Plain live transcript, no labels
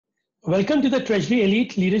Welcome to the Treasury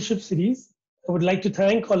Elite Leadership Series. I would like to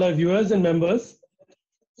thank all our viewers and members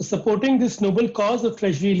for supporting this noble cause of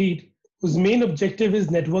Treasury Elite, whose main objective is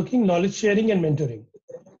networking, knowledge sharing, and mentoring.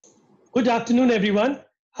 Good afternoon, everyone.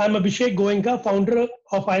 I'm Abhishek Goenka, founder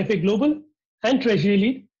of IFA Global and Treasury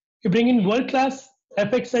Elite. We bring in world-class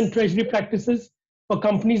FX and treasury practices for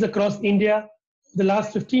companies across India for the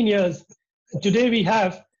last 15 years. And today we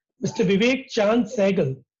have Mr. Vivek Chaand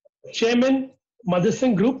Sehgal, Chairman,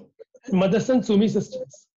 Motherson Group and Motherson Sumi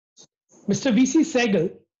Systems. Mr. V.C.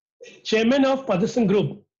 Sehgal, Chairman of Motherson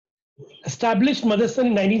Group, established Motherson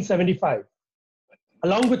in 1975,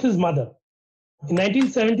 along with his mother. In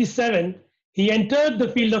 1977, he entered the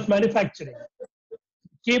field of manufacturing,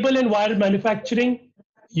 cable and wire manufacturing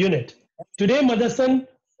unit. Today, Motherson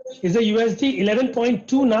is a USD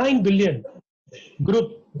 11.29 billion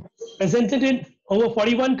group presented in over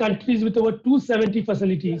 41 countries with over 270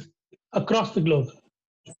 facilities across the globe.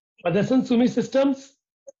 Motherson Sumi Systems,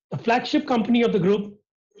 the flagship company of the group,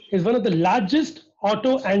 is one of the largest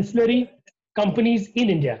auto ancillary companies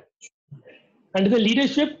in India. Under the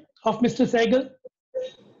leadership of Mr. Sehgal,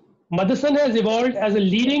 Motherson has evolved as a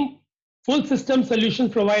leading full system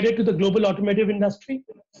solutions provider to the global automotive industry.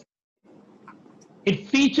 It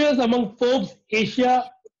features among Forbes Asia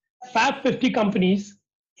Fab 50 companies,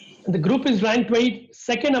 and the group is ranked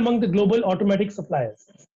 22nd among the global automotive suppliers.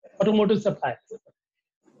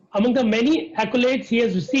 Among the many accolades he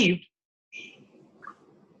has received,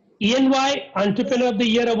 EY Entrepreneur of the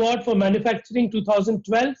Year Award for Manufacturing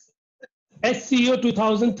 2012, SCEO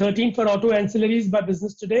 2013 for Auto Ancillaries by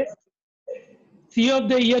Business Today, CEO of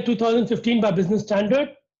the Year 2015 by Business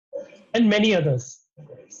Standard, and many others.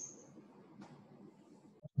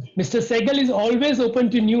 Mr. Sehgal is always open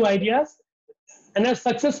to new ideas and has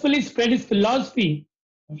successfully spread his philosophy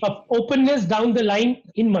of openness down the line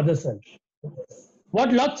in Motherson.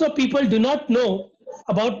 What lots of people do not know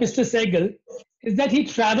about Mr. Sehgal is that he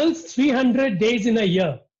travels 300 days in a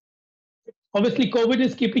year. Obviously, COVID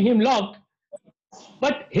is keeping him locked,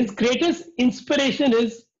 but his greatest inspiration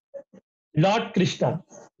is Lord Krishna.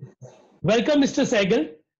 Welcome, Mr.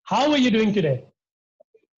 Sehgal. How are you doing today?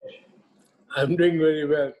 I'm doing very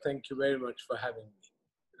well. Thank you very much for having me.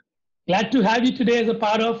 Glad to have you today as a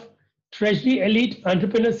part of Treasury Elite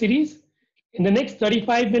Entrepreneur Series. In the next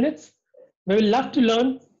 35 minutes, we will love to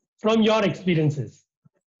learn from your experiences.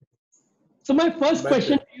 So my first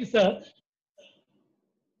question to you, sir,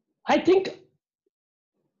 I think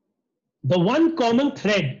the one common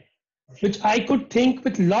thread which I could think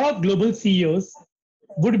with a lot of global CEOs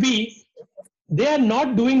would be they are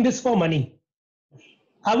not doing this for money.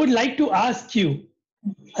 I would like to ask you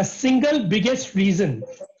a single biggest reason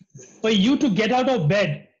for you to get out of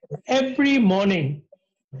bed every morning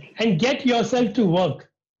and get yourself to work.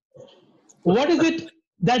 What is it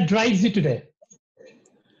that drives you today?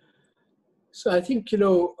 So I think,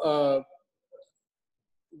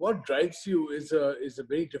 what drives you is a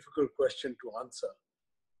very difficult question to answer.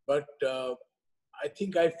 But I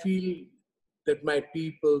feel that my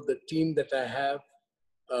people, the team that I have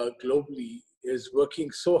globally is working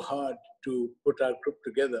so hard to put our group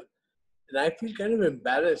together. And I feel kind of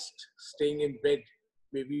embarrassed staying in bed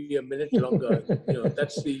maybe a minute longer.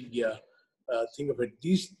 That's the thing of it.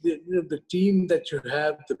 The team that you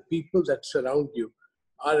have, the people that surround you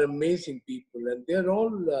are amazing people. And they're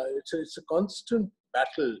all, it's a constant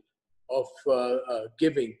battle of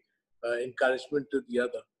giving encouragement to the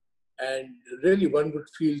other. And really one would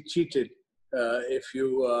feel cheated if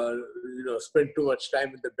you spend too much time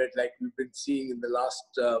in the bed like we've been seeing in the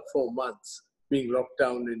last 4 months being locked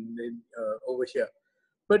down in over here.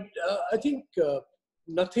 But I think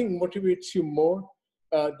nothing motivates you more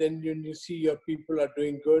than when you see your people are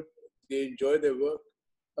doing good, they enjoy their work.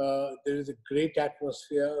 There is a great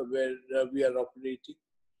atmosphere where we are operating.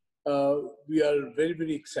 We are very,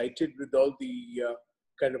 very excited with all the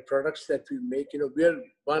kind of products that we make. We are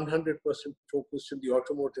 100% focused on the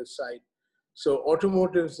automotive side. So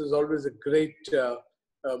automotives is always a great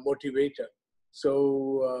motivator.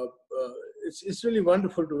 So it's really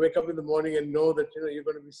wonderful to wake up in the morning and know that you're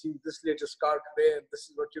going to be seeing this latest car today and this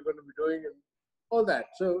is what you're going to be doing and all that.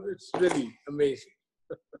 So it's really amazing.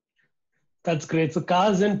 That's great. So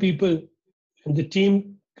cars and people and the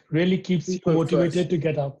team really keeps you motivated to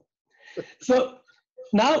get up. So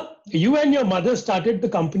now you and your mother started the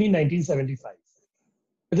company in 1975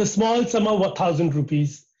 with a small sum of 1,000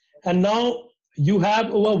 rupees. And now you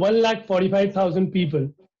have over 1,45,000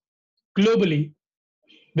 people globally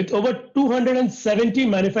with over 270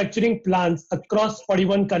 manufacturing plants across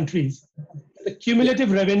 41 countries, the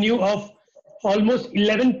cumulative revenue of almost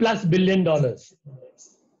 $11+ billion.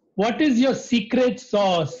 What is your secret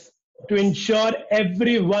sauce to ensure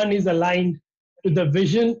everyone is aligned to the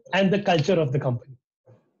vision and the culture of the company?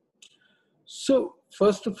 So,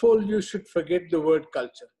 first of all, you should forget the word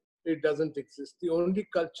culture. It doesn't exist. The only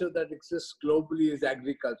culture that exists globally is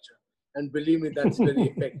agriculture. And believe me, that's very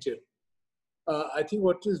effective. I think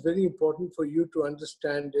what is very important for you to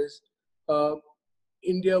understand is uh,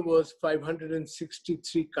 India was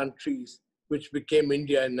 563 countries, which became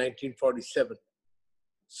India in 1947.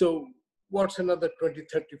 So what's another 20,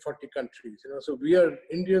 30, 40 countries? So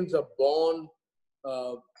Indians are born,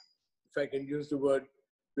 if I can use the word,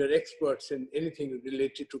 we're experts in anything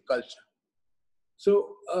related to culture.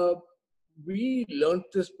 So we learned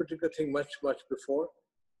this particular thing much, much before.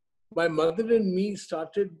 My mother and me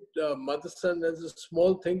started Motherson as a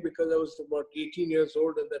small thing because I was about 18 years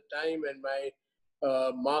old at that time, and my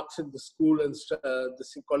marks in the school and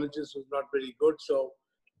the colleges was not very good. So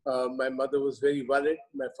my mother was very worried.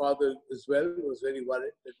 My father as well was very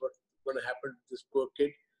worried that what's going to happen to this poor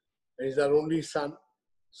kid. And he's our only son.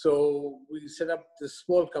 So we set up this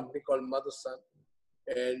small company called Motherson.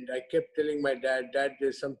 And I kept telling my dad,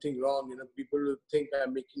 there's something wrong. People will think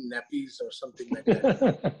I'm making nappies or something like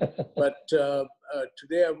that. But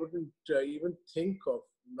today I wouldn't even think of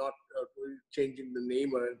not changing the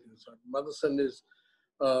name or anything. So Motherson is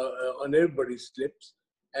on everybody's lips.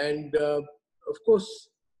 And of course,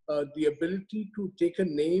 the ability to take a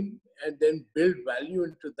name and then build value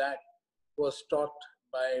into that was taught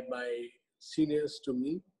by my seniors to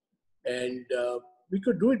me. And we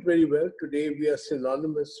could do it very well. Today, we are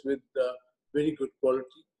synonymous with very good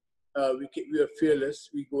quality. We are fearless.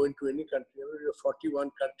 We go into any country. We are 41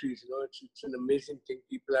 countries. It's an amazing thing.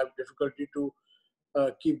 People have difficulty to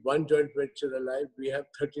keep one joint venture alive. We have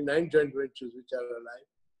 39 joint ventures which are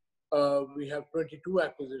alive. We have 22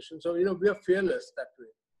 acquisitions. So, we are fearless that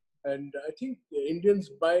way. And I think Indians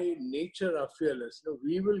by nature are fearless.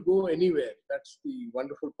 We will go anywhere. That's the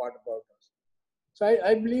wonderful part about us. So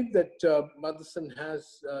I believe that Motherson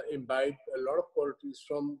has imbibed a lot of qualities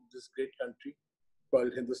from this great country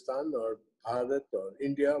called Hindustan or Bharat or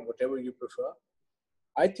India, whatever you prefer.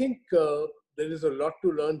 I think there is a lot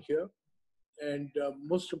to learn here. And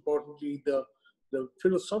most importantly, the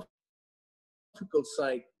philosophical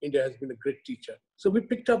side, India has been a great teacher. So we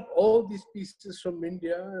picked up all these pieces from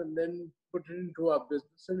India and then put it into our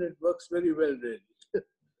business, and it works very well, really.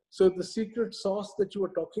 So the secret sauce that you were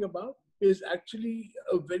talking about is actually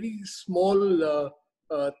a very small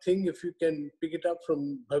thing. If you can pick it up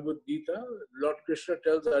from Bhagavad Gita, Lord Krishna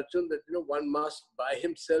tells Arjun that one must by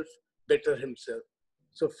himself better himself.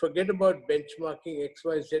 So forget about benchmarking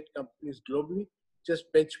XYZ companies globally.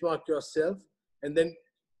 Just benchmark yourself and then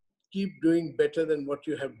keep doing better than what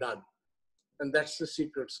you have done. And that's the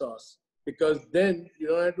secret sauce. Because then you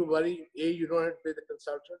don't have to worry. A, you don't have to pay the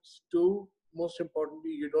consultants. Two, most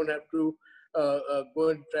importantly, you don't have to go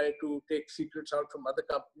and try to take secrets out from other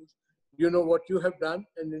companies. You know what you have done,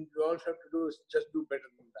 and then you all have to do is just do better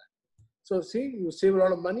than that. So see, you save a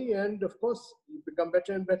lot of money, and of course, you become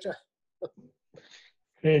better and better.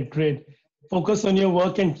 Great. Focus on your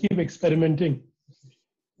work and keep experimenting.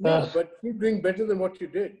 Yeah, but keep doing better than what you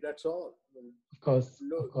did. That's all. Of course.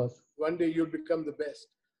 One day you'll become the best.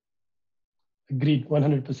 Agreed,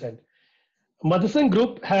 100%. Motherson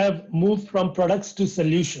Group have moved from products to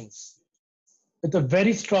solutions with a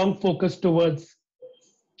very strong focus towards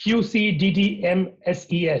QCDDMSES,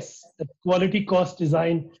 the quality, cost,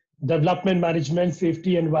 design, development, management,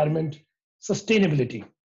 safety, environment, sustainability.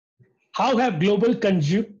 How have global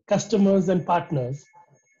customers and partners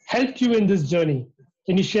helped you in this journey?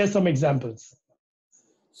 Can you share some examples?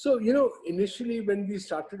 So, initially when we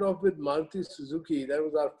started off with Maruti Suzuki, that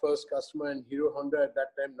was our first customer, and Hero Honda at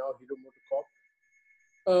that time, now Hero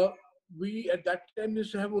MotoCorp. We at that time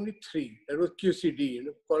used to have only three. That was QCD,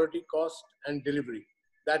 quality, cost, and delivery.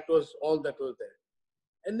 That was all that was there.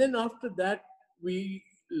 And then after that, we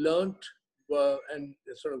learned and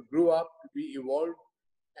sort of grew up, we evolved,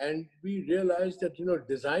 and we realized that,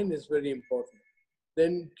 design is very important.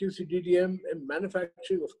 Then QCDDM and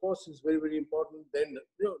manufacturing, of course, is very, very important. Then,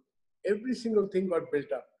 every single thing got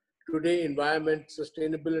built up. Today, environment,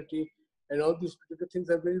 sustainability, and all these particular things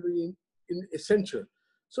are very, very essential.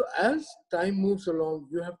 So as time moves along,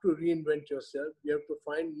 you have to reinvent yourself. You have to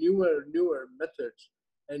find newer methods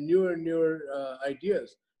and newer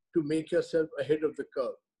ideas to make yourself ahead of the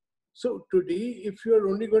curve. So today, if you're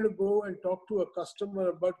only going to go and talk to a customer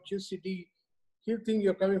about QCD, he'll think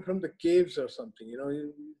you're coming from the caves or something.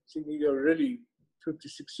 He'll think you're really 50,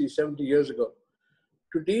 60, 70 years ago.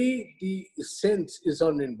 Today, the essence is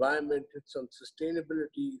on environment, it's on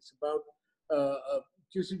sustainability, it's about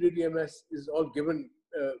QCDDMS is all given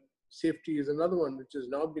safety is another one which has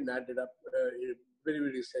now been added up very,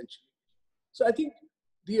 very essentially. So I think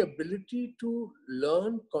the ability to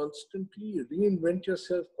learn constantly, reinvent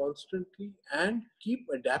yourself constantly, and keep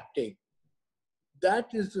adapting, that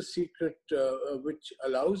is the secret which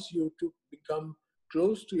allows you to become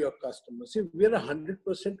close to your customers. See, we are 100%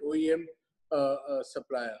 OEM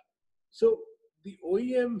supplier. So the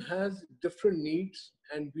OEM has different needs,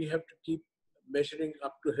 and we have to keep measuring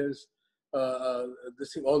up to his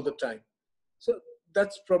this thing all the time. So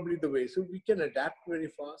that's probably the way. So we can adapt very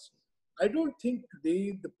fast. I don't think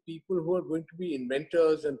the people who are going to be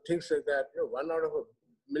inventors and things like that, you know, 1 out of a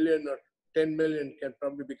million or 10 million can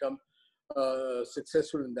probably become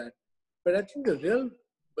successful in that. But I think the real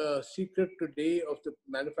secret today of the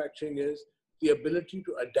manufacturing is the ability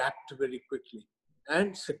to adapt very quickly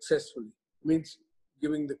and successfully. Means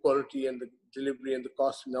giving the quality and the delivery and the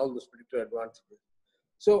cost and all those particular advantages.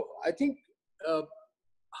 So I think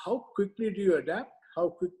how quickly do you adapt? How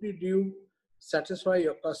quickly do you satisfy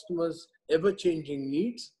your customers' ever-changing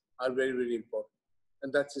needs are very, very important.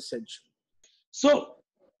 And that's essential. So,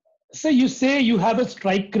 you say you have a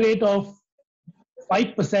strike rate of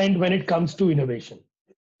 5% when it comes to innovation.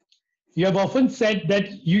 You have often said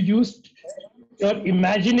that you used your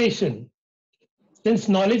imagination, since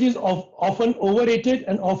knowledge is often overrated,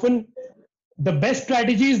 and often the best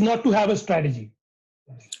strategy is not to have a strategy.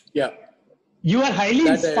 Yeah. You are highly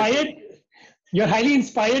inspired. You're highly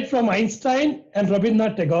inspired from Einstein and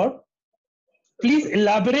Rabindranath Tagore. Please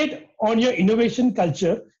elaborate on your innovation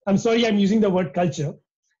culture. I'm sorry, I'm using the word culture.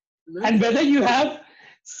 And whether you have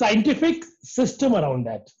scientific system around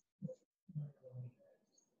that.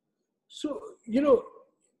 So, you know,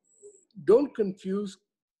 don't confuse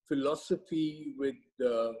philosophy with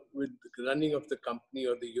the running of the company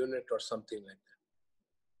or the unit or something like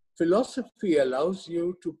that. Philosophy allows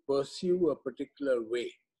you to pursue a particular way.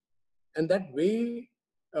 And that way,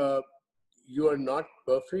 you are not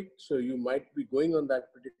perfect, so you might be going on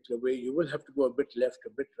that particular way. You will have to go a bit left, a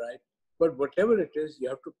bit right. But whatever it is, you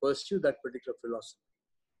have to pursue that particular philosophy.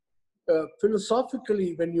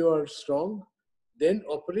 Philosophically, when you are strong, then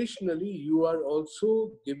operationally, you are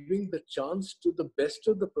also giving the chance to the best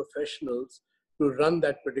of the professionals to run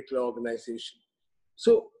that particular organization.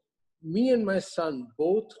 So me and my son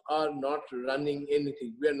both are not running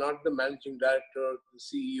anything. We are not the managing director or the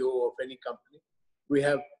CEO of any company. We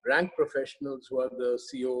have ranked professionals who are the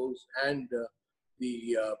CEOs and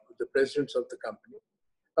the presidents of the company.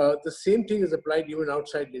 The same thing is applied even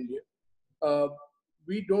outside India.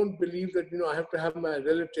 We don't believe that, you know, I have to have my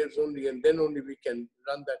relatives only and then only we can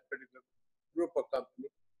run that particular group or company.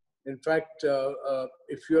 In fact,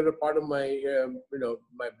 if you're a part of my,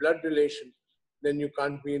 my blood relation, then you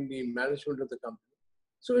can't be in the management of the company.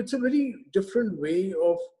 So it's a very different way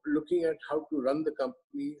of looking at how to run the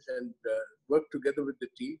companies and work together with the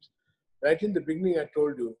teams. Right in the beginning, I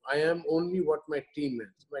told you, I am only what my team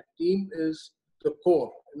is. My team is the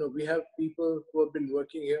core. You know, we have people who have been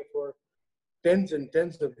working here for tens and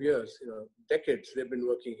tens of years, you know, decades they've been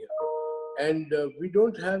working here. And we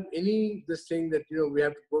don't have this thing that, you know, we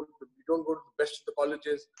don't go to the best of the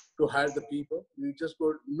colleges to hire the people. We just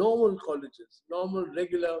go to normal colleges, normal,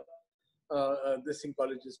 regular,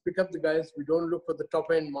 colleges, pick up the guys. We don't look for the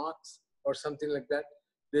top end marks or something like that.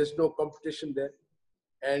 There's no competition there.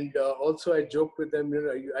 And also I joke with them, you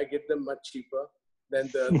know, I get them much cheaper than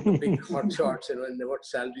the big hot shots, you know, and what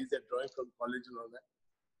salaries they're drawing from college and all that.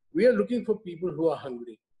 We are looking for people who are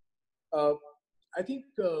hungry. I think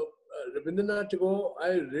Rabindranath Tagore, I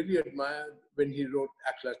really admire when he wrote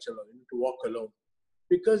Akla Chalo, to walk alone.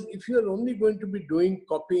 Because if you're only going to be doing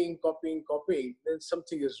copying, then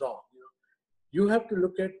something is wrong. You have to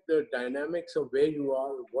look at the dynamics of where you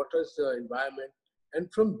are, what is the environment,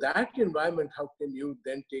 and from that environment, how can you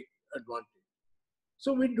then take advantage?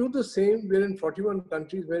 So we do the same. We're in 41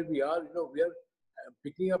 countries where we are, we are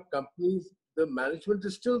picking up companies. The management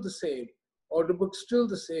is still the same. Order book still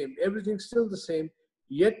the same. Everything's still the same.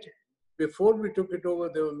 Yet, before we took it over,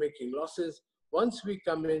 they were making losses. Once we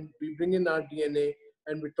come in, we bring in our DNA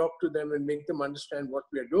and we talk to them and make them understand what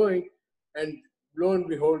we are doing. And lo and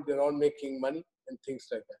behold, they're all making money and things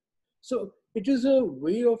like that. So it is a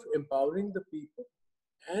way of empowering the people.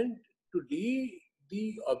 And today,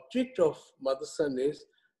 the object of Motherson is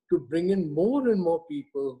to bring in more and more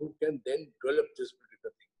people who can then develop this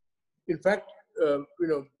particular thing. In fact,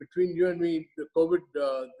 between you and me, the COVID,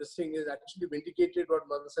 this thing is actually vindicated what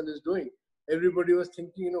Motherson is doing. Everybody was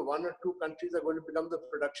thinking, 1 or 2 countries are going to become the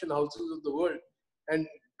production houses of the world. And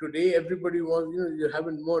today, everybody wants, you have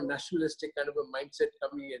a more nationalistic kind of a mindset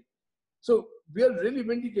coming in. So we are really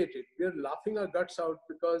vindicated. We are laughing our guts out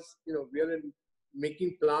because, we are in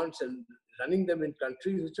making plants and running them in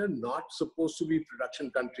countries which are not supposed to be production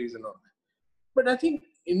countries and all that. But I think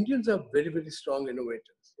Indians are very, very strong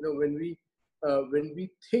innovators. When we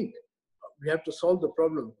think we have to solve the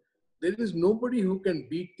problem, there is nobody who can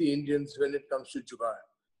beat the Indians when it comes to jugaad.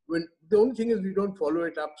 When the only thing is we don't follow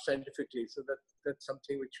it up scientifically, so that's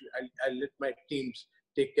something which I let my teams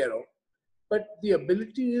take care of. But the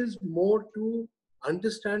ability is more to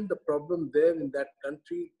understand the problem there in that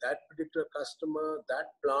country, that particular customer, that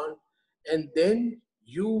plant, and then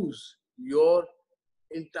use your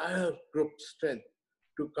entire group strength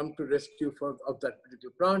to come to rescue of that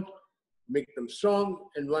particular plant, make them strong,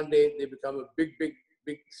 and one day they become a big, big,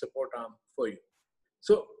 big support arm for you.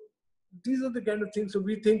 So these are the kind of things. So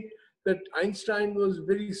we think that Einstein was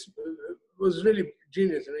really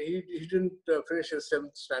genius. He didn't finish his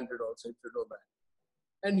 7th standard also, if you know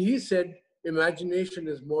that. And he said, imagination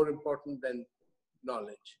is more important than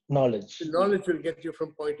knowledge. The knowledge will get you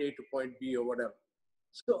from point A to point B or whatever.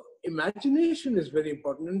 So imagination is very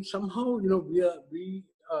important. And somehow,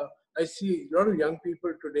 I see a lot of young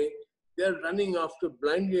people today, they're running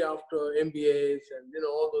blindly after MBAs and,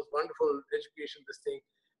 all those wonderful education, this thing.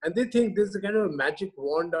 And they think there's a kind of a magic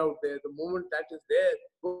wand out there. The moment that is there,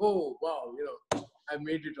 oh, wow, I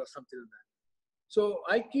made it or something like that. So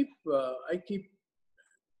I keep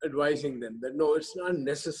advising them that no, it's not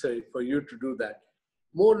necessary for you to do that.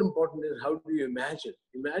 More important is how do you imagine?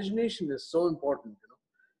 Imagination is so important,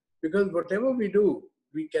 because whatever we do,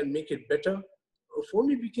 we can make it better. If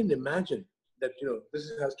only we can imagine that,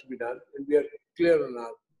 this has to be done, and we are clear on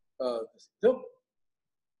our so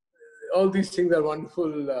all these things are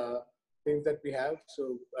wonderful things that we have.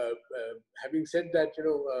 So having said that,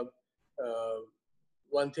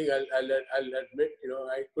 one thing I'll admit,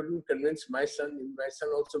 I couldn't convince my son. My son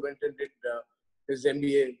also went and did his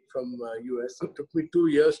MBA from US. It took me 2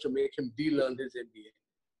 years to make him de-learn his MBA,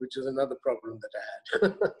 which is another problem that I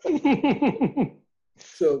had.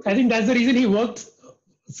 So I think that's the reason he worked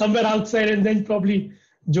somewhere outside and then probably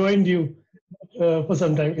joined you for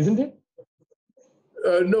some time, isn't it?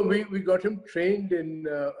 No, we got him trained in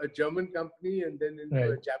a German company and then in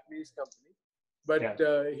a Japanese company. But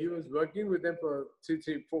he was working with them for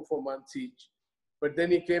 4 months each. But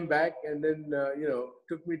then he came back and then,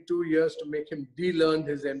 took me 2 years to make him de-learn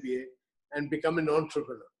his MBA and become an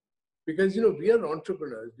entrepreneur. Because, we are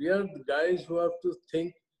entrepreneurs. We are the guys who have to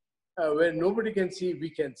think where nobody can see, we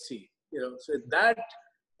can see. So that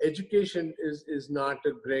education is not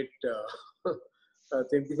a great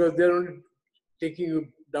thing, because they're only taking you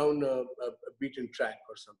down a beaten track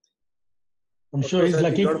or something. I'm sure he's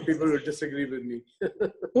lucky. A lot of people will disagree with me.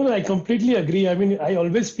 No, I completely agree. I mean, I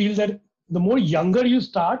always feel that the more younger you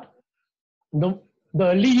start, the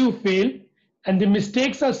early you fail, and the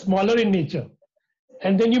mistakes are smaller in nature.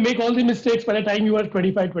 And then you make all the mistakes by the time you are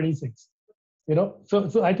 25, 26.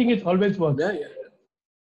 So I think it always works. Yeah.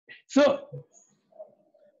 So,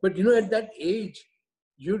 but at that age,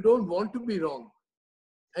 you don't want to be wrong.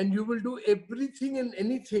 And you will do everything and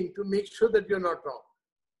anything to make sure that you're not wrong.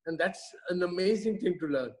 And that's an amazing thing to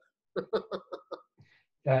learn.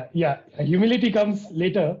 Humility comes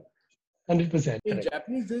later, 100%. In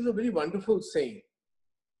Japanese, there's a very wonderful saying.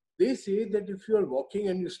 They say that if you are walking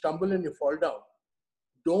and you stumble and you fall down,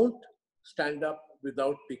 don't stand up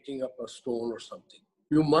without picking up a stone or something.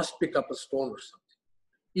 You must pick up a stone or something.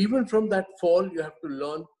 Even from that fall, you have to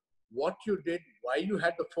learn what you did, why you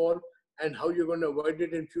had the fall, and how you're going to avoid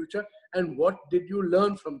it in future, and what did you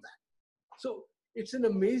learn from that. So it's an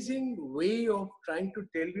amazing way of trying to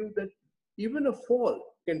tell you that even a fall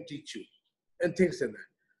can teach you, and things like that.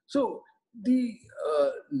 So the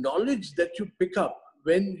knowledge that you pick up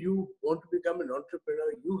when you want to become an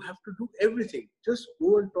entrepreneur, you have to do everything. Just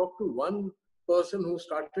go and talk to one person who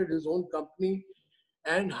started his own company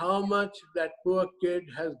and how much that poor kid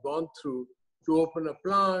has gone through to open a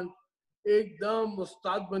plant. एकदम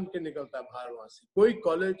उस्ताद बन के निकलता है बाहर वहां से. कोई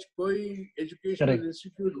college, कोई एजुकेशनल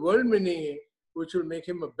इंस्टीट्यूट वर्ल्ड में नहीं है which will make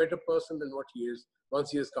him a better person than what he is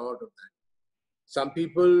once he has come out of that. Some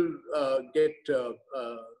people get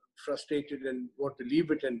frustrated and want to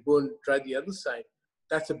leave it and go and try the other side.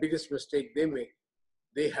 That's the biggest mistake they make.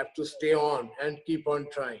 They have to stay on and keep on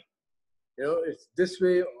trying. It's this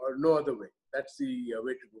way or no other way. That's the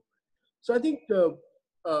way to go. So I think the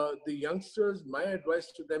youngsters, my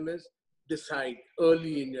advice to them is decide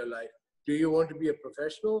early in your life. Do you want to be a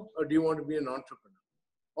professional or do you want to be an entrepreneur?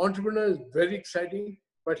 Entrepreneur is very exciting,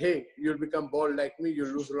 but hey, you'll become bald like me,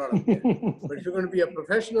 you'll lose a lot of hair. But if you're going to be a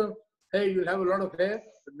professional, hey, you'll have a lot of hair,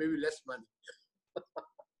 but maybe less money.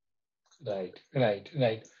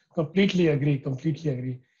 Right. Completely agree.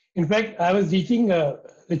 In fact, I was teaching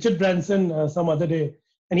Richard Branson some other day,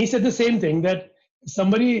 and he said the same thing, that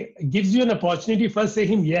somebody gives you an opportunity, first say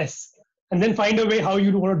him yes, and then find a way how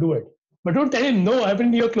you want to do it. But don't tell him no. I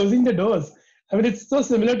mean, you're closing the doors. I mean, it's so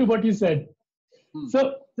similar to what you said.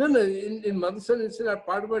 So no, in Motherson, it's a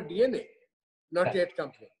part of our DNA, not yet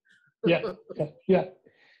company. yeah.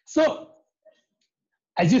 So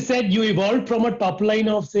as you said, you evolved from a top line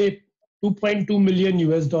of say 2.2 million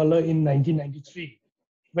US dollar in 1993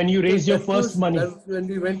 when you raised your first money. That's when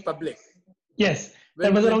we went public. Yes,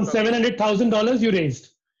 that was around $700,000 you raised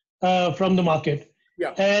from the market.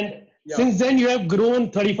 Yeah. And since then you have grown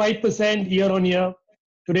 35% year on year.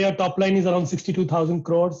 Today our top line is around 62,000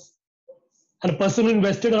 crores. And a person who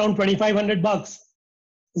invested around $2,500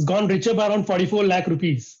 has gone richer by around 44 lakh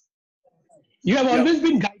rupees. You have always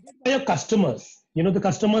been guided by your customers. You know, the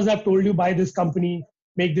customers have told you, buy this company,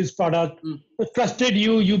 make this product, trusted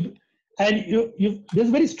you, there's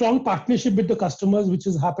a very strong partnership with the customers, which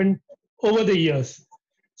has happened over the years.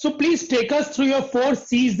 So please take us through your 4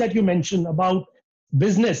 C's that you mentioned about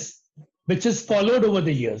business, which has followed over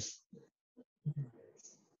the years.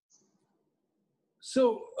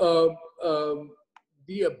 So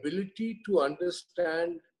the ability to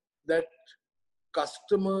understand that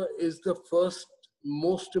customer is the first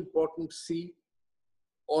most important C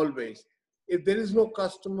always. If there is no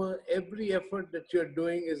customer, every effort that you're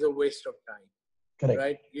doing is a waste of time. Correct.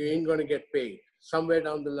 Right? You ain't going to get paid. Somewhere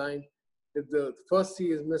down the line, if the first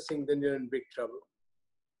C is missing, then you're in big trouble.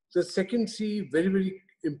 The second C, very, very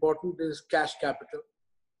important, is cash capital.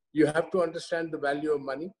 You have to understand the value of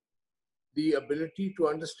money. The ability to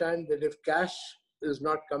understand that if cash is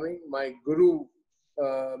not coming, my guru,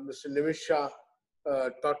 Mr. Nimish Shah,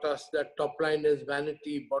 taught us that top line is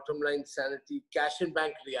vanity, bottom line sanity, cash in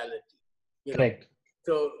bank reality. Correct.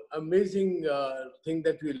 So amazing thing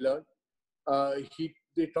that we learned.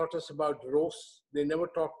 They taught us about ROS. They never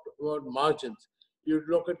talked about margins. You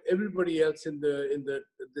look at everybody else in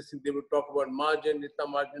this thing, they would talk about margin, itna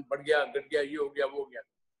margin, bad gaya, gat gaya, ye ho gaya, wo ho gaya.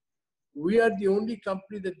 We are the only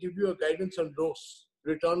company that give you a guidance on ROS,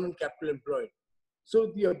 return on capital employed.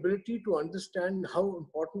 So the ability to understand how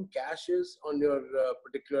important cash is on your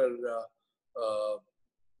particular,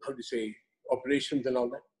 operations and all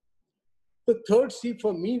that. The third C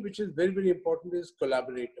for me, which is very, very important, is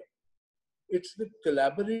collaborator. It's the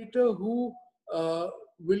collaborator who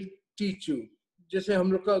will teach you. जैसे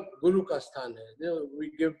हम लोग का गुरु का स्थान है,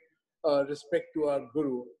 we give respect to our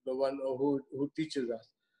guru, the one who teaches us.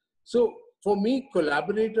 So for me,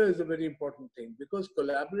 collaborator is a very important thing, because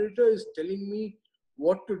collaborator is telling me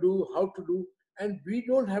what to do, how to do, and we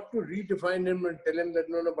don't have to redefine him and tell him that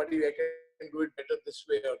no, buddy, I can do it better this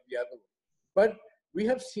way or the other way. But we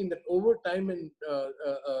have seen that over time and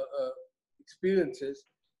experiences,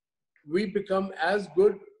 we become as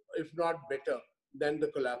good, if not better, than the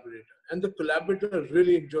collaborator. And the collaborator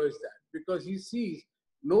really enjoys that, because he sees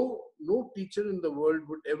no teacher in the world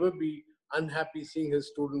would ever be unhappy seeing his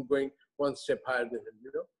student going one step higher than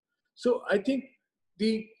him, So I think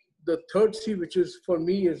the third C, which is for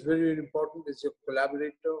me is very, very important, is your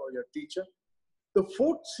collaborator or your teacher. The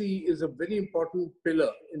fourth C is a very important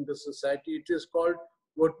pillar in the society. It is called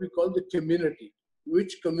what we call the community.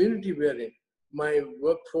 Which community we are in. My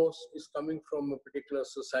workforce is coming from a particular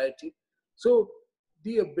society. So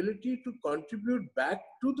the ability to contribute back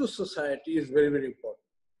to the society is very, very important.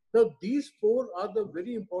 Now, these 4 are the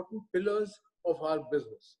very important pillars of our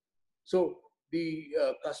business. So the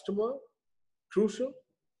customer, crucial.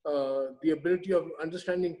 The ability of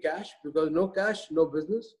understanding cash, because no cash, no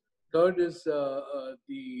business. Third is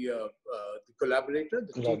the collaborator,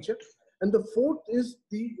 the teacher. And the fourth is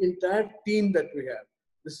the entire team that we have.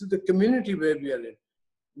 This is the community where we are in.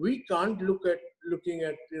 We can't looking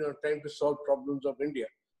at trying to solve problems of India,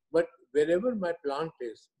 but wherever my plant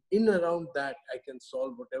is, in around that, I can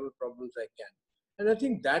solve whatever problems I can. And I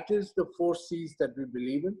think that is the 4 C's that we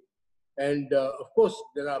believe in. And of course,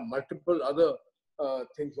 there are multiple other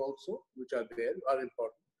things also which are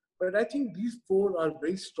important. But I think these 4 are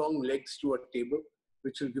very strong legs to a table,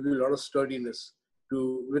 which will give you a lot of sturdiness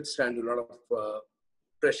to withstand a lot of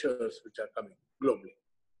pressures which are coming globally.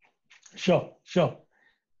 Sure.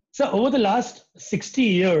 So over the last 60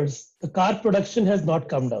 years, the car production has not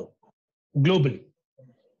come down globally.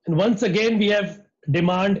 And once again, we have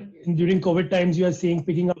demand during COVID times, you are seeing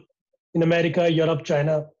picking up in America, Europe,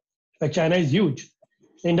 China. Like China is huge.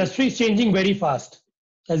 The industry is changing very fast.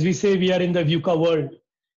 As we say, we are in the VUCA world.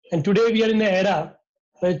 And today we are in an era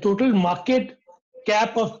where total market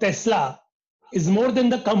cap of Tesla is more than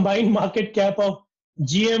the combined market cap of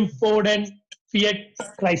GM, Ford, and Fiat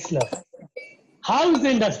Chrysler. How is the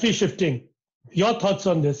industry shifting? Your thoughts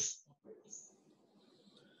on this?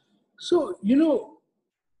 So,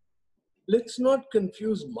 let's not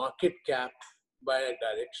confuse market cap by a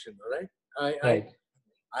direction, all right? Right.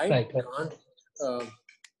 I can't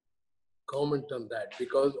comment on that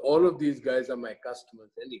because all of these guys are my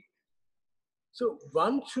customers anyway. So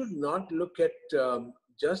one should not look at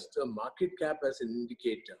just a market cap as an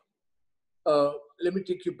indicator. Let me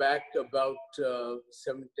take you back about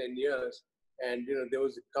 7-10 years, and there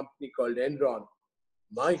was a company called Enron.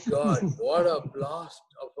 My God, what a blast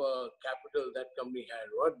of a capital that company had!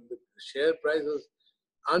 What the share price was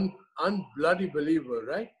unbloody believer,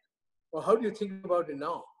 right? Well, how do you think about it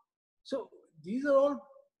now? So these are all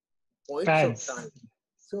points of time.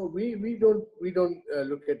 So we don't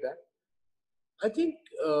look at that. I think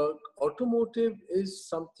automotive is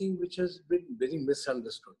something which has been very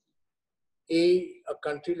misunderstood. A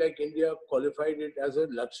country like India qualified it as a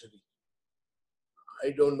luxury. I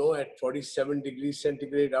don't know, at 47 degrees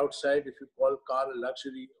centigrade outside, if you call car a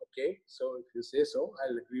luxury, okay. So if you say so,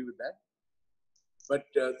 I'll agree with that. But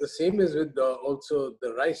the same is with also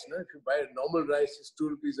the rice. No? If you buy a normal rice, it's 2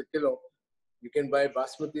 rupees a kilo. You can buy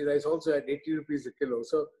basmati rice also at 80 rupees a kilo.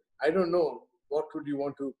 So I don't know, what would you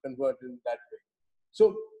want to convert in that way?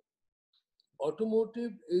 So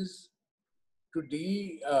automotive is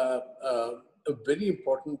today a very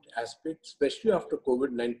important aspect, especially after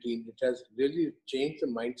COVID-19. It has really changed the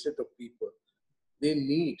mindset of people.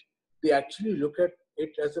 They actually look at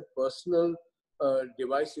it as a personal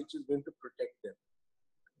device which is going to protect them.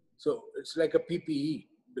 So it's like a PPE,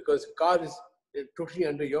 because a car is totally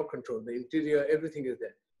under your control. The interior, everything is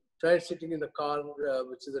there. Try sitting in a car,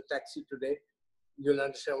 which is a taxi today. You'll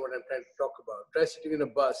understand what I'm trying to talk about. Try sitting in a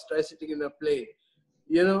bus. Try sitting in a plane.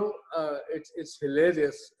 It's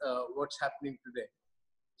hilarious what's happening today.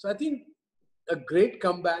 So I think a great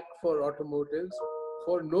comeback for automotives.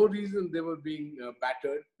 For no reason they were being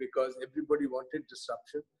battered, because everybody wanted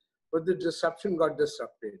disruption, but the disruption got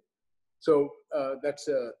disrupted. So that's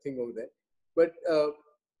a thing over there. But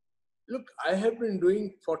look, I have been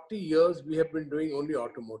doing 40 years, we have been doing only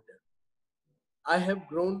automotive. I have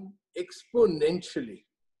grown exponentially.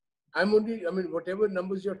 Whatever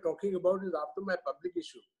numbers you're talking about is after my public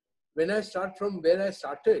issue. When I start from where I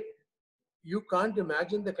started, you can't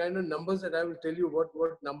imagine the kind of numbers that I will tell you, what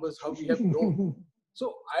numbers, how we have grown.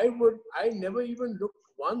 So I never even looked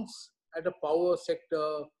once at a power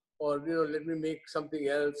sector or, let me make something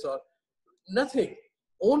else or nothing,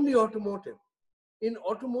 only automotive. In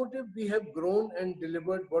automotive, we have grown and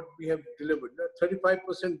delivered what we have delivered.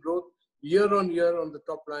 35% growth year on year on the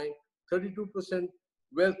top line, 32%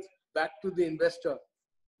 wealth back to the investor,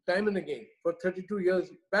 time and again, for 32 years,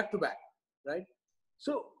 back to back, right?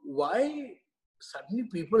 So why suddenly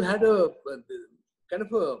people had a kind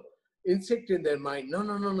of a insect in their mind?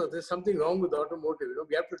 No, there's something wrong with automotive.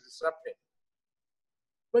 We have to disrupt it.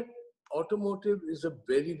 But automotive is a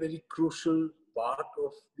very, very crucial part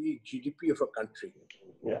of the GDP of a country.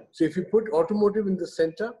 Yeah. So if you put automotive in the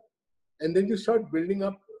center, and then you start building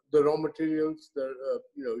up the raw materials,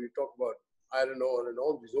 you talk about iron ore and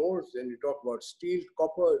all these ores, then you talk about steel,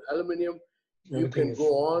 copper, aluminum, you can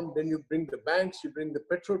go on, then you bring the banks, you bring the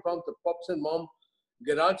petrol pump, the pops and mom,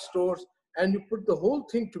 garage stores, and you put the whole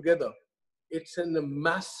thing together. It's a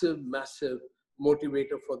massive, massive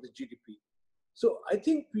motivator for the GDP. So I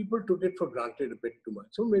think people took it for granted a bit too much.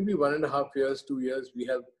 So maybe 1.5 years, 2 years, we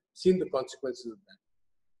have seen the consequences of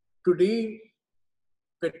that. Today,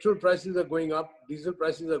 petrol prices are going up, diesel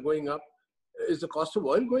prices are going up. Is the cost of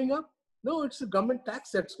oil going up? No, it's the government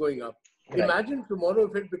tax that's going up. Right. Imagine tomorrow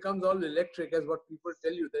if it becomes all electric, as what people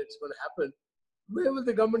tell you that it's going to happen. Where will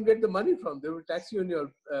the government get the money from? They will tax you on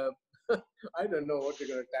your, I don't know what they're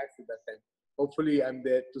going to tax at that time. Hopefully I'm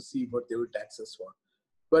there to see what they will tax us for.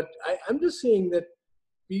 But I'm just saying that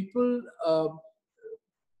people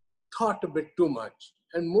thought a bit too much.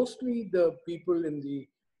 And mostly the people in the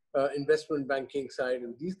investment banking side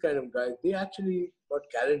and these kind of guys, they actually got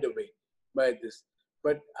carried away by this.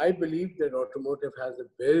 But I believe that automotive has a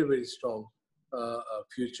very, very strong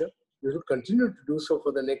future. We will continue to do so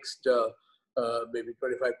for the next maybe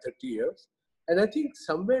 25, 30 years. And I think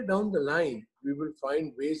somewhere down the line, we will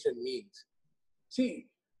find ways and means. See,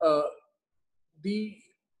 the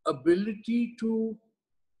ability to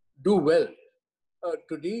do well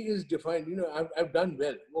today is defined, I've done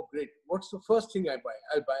well. Oh, great. What's the first thing I buy?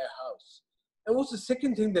 I'll buy a house. And what's the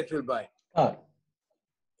second thing that you'll buy? Car.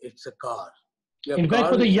 It's a car. In fact,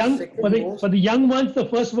 for the young ones, the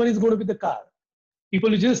first one is going to be the car. People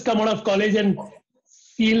who just come out of college and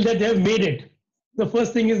feel that they have made it. The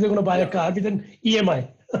first thing is they're going to buy a car with an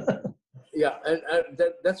EMI. Yeah, and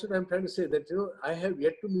that's what I'm trying to say. That I have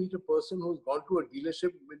yet to meet a person who's gone to a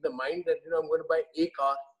dealership with the mind that I'm going to buy a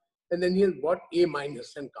car, and then he has bought A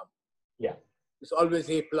minus and come. Yeah. It's always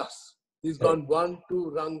A plus. He's gone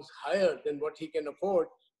 1-2 rungs higher than what he can afford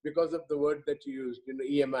because of the word that you used,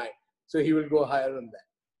 EMI. So he will go higher on that.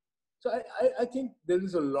 So I think there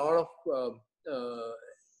is a lot of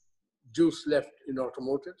juice left in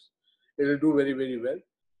automotives. It will do very, very well.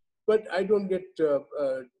 But I don't get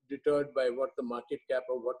deterred by what the market cap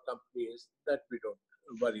of what company is. That we don't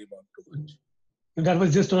worry about too much. That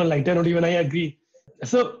was just on a lighter note, even I agree.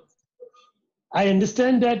 So I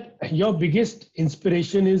understand that your biggest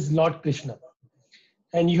inspiration is Lord Krishna,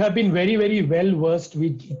 and you have been very, very well versed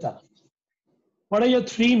with Gita. What are your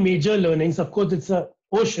three major learnings? Of course, it's an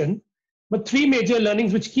ocean, but three major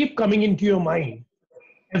learnings which keep coming into your mind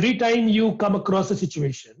every time you come across a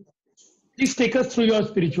situation. Please take us through your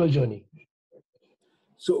spiritual journey.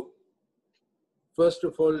 So, first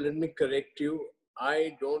of all, let me correct you.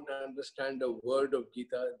 I don't understand a word of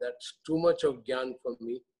Gita. That's too much of Gyan for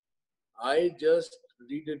me. I just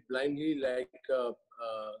read it blindly like a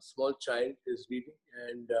small child is reading,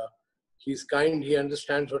 and he's kind. He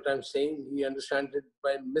understands what I'm saying. He understands it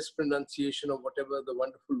by mispronunciation of whatever the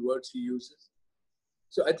wonderful words he uses.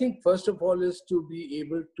 So I think first of all is to be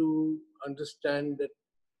able to understand that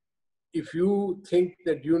if you think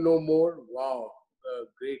that you know more, wow,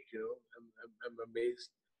 great, I'm amazed.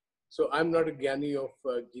 So I'm not a Gyani of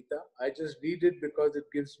Gita. I just read it because it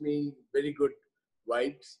gives me very good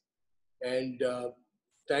vibes. And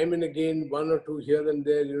time and again, one or two here and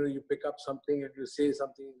there, you pick up something and you say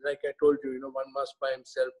something. Like I told you, one must by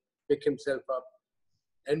himself pick himself up.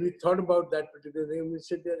 And we thought about that particular thing. And we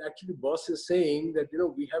said that actually boss is saying that,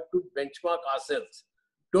 we have to benchmark ourselves.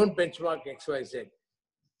 Don't benchmark X, Y, Z.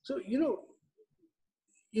 So,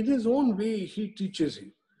 in his own way, he teaches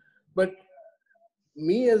you. But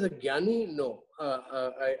me as a Gyani, no.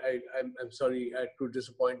 I'm sorry to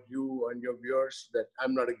disappoint you and your viewers that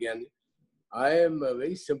I'm not a Gyani. I am a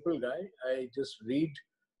very simple guy. I just read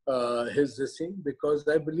this thing because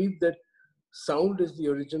I believe that sound is the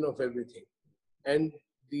origin of everything. And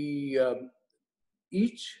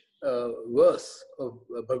each verse of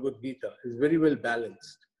Bhagavad Gita is very well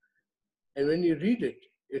balanced. And when you read it,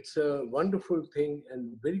 it's a wonderful thing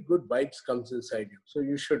and very good vibes comes inside you. So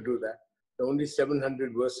you should do that. There are only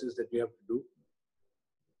 700 verses that you have to do.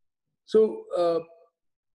 So,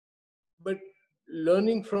 but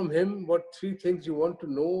learning from him, what three things you want to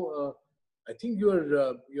know, I think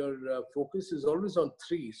your focus is always on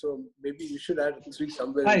three. So maybe you should add three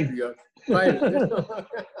somewhere into your five.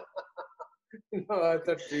 I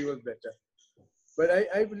thought three was better. But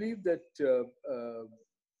I believe that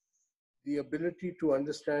the ability to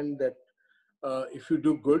understand that if you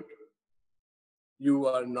do good, you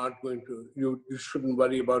are not going to, you shouldn't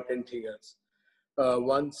worry about anything else.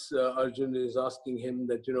 Once Arjun is asking him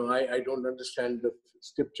that, I don't understand the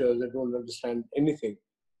scriptures, I don't understand anything.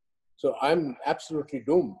 So I'm absolutely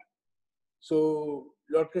doomed. So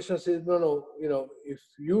Lord Krishna says, no, if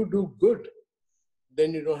you do good,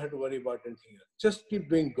 then you don't have to worry about anything else. Just keep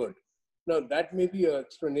doing good. Now, that may be an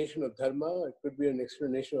explanation of dharma, it could be an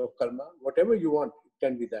explanation of karma, whatever you want, it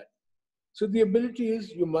can be that. So the ability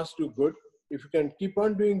is you must do good. If you can keep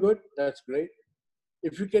on doing good, that's great.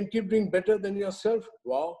 If you can keep doing better than yourself,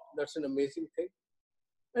 wow, that's an amazing thing.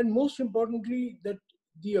 And most importantly, that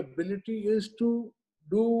the ability is to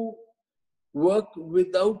do work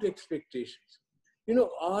without expectations.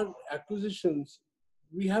 Our acquisitions,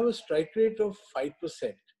 we have a strike rate of 5%.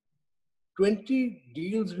 20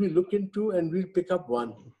 deals we look into and we'll pick up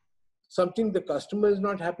one. Something the customer is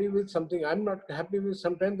not happy with, something I'm not happy with,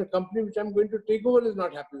 sometimes the company which I'm going to take over is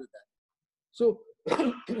not happy with that. So,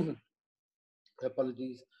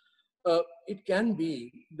 apologies. It can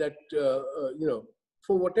be that,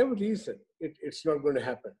 for whatever reason, it's not going to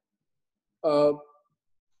happen.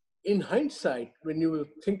 In hindsight, when you will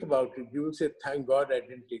think about it, you will say, thank God I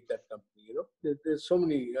didn't take that company. There's so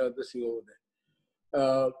many this thing over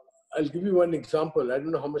there. I'll give you one example. I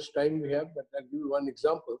don't know how much time we have, but I'll give you one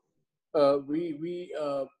example.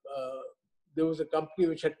 There was a company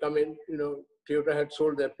which had come in, Toyota had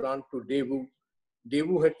sold their plant to Daewoo.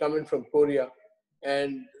 Daewoo had come in from Korea,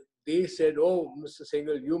 and they said, oh, Mr.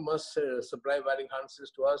 Sehgal, you must supply wiring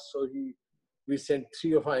harnesses to us. So we sent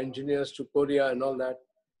 3 of our engineers to Korea and all that.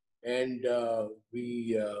 And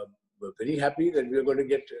we were very happy that we were going to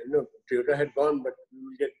get, Toyota had gone, but we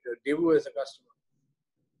will get Daewoo as a customer.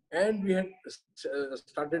 And we had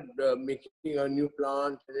started making a new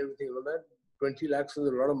plant and everything like that. 20 lakhs was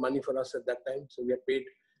a lot of money for us at that time. So we had paid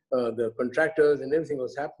the contractors and everything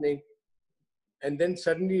was happening. And then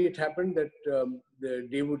suddenly it happened that the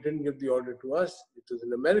Daewoo didn't give the order to us. It was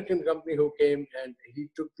an American company who came, and he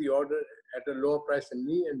took the order at a lower price than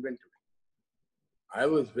me and went away. I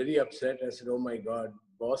was very upset. I said, oh my God,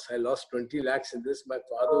 boss, I lost 20 lakhs in this. My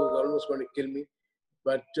father was almost going to kill me.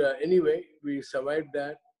 But anyway, we survived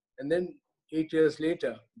that. And then 8 years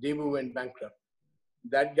later, Daewoo went bankrupt.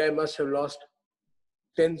 That guy must have lost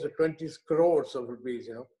tens or 20 crores of rupees,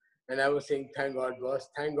 you know. And I was saying, thank God, boss.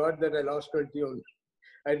 Thank God that I lost 20 only.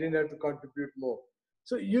 I didn't have to contribute more.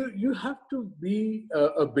 So you have to be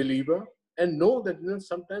a believer and know that, you know,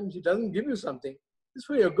 sometimes he doesn't give you something. It's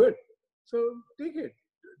for your good. So take it.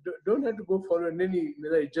 Don't have to go follow any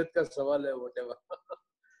mera ijjat ka sawal hai or whatever.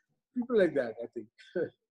 People like that, I think.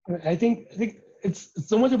 I think it's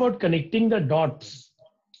so much about connecting the dots,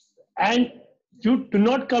 and you do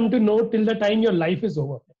not come to know till the time your life is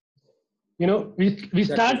over. You know, we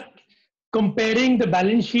start comparing the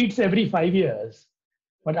balance sheets every 5 years,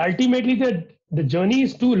 but ultimately the journey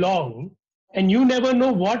is too long, and you never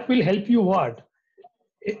know what will help you what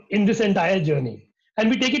in this entire journey, and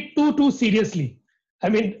we take it too seriously. I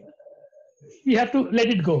mean, we have to let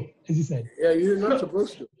it go, as you said. Yeah, you're not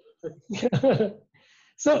supposed to.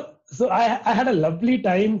 So I had a lovely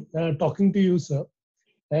time talking to you, sir.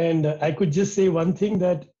 And I could just say one thing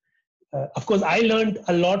that, of course, I learned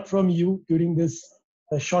a lot from you during this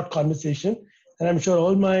short conversation. And I'm sure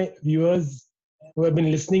all my viewers who have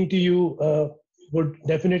been listening to you would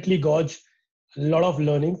definitely gauge a lot of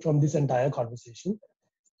learning from this entire conversation.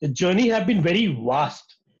 The journey have been very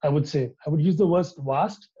vast, I would say. I would use the word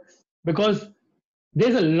vast because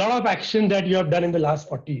there's a lot of action that you have done in the last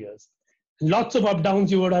 40 years. Lots of up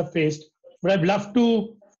downs you would have faced. But I'd love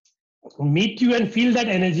to meet you and feel that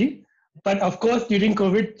energy. But of course, during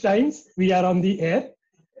COVID times, we are on the air.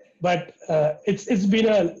 But it's been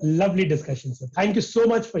a lovely discussion, sir. Thank you so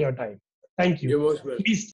much for your time. Thank you. You're most welcome. Please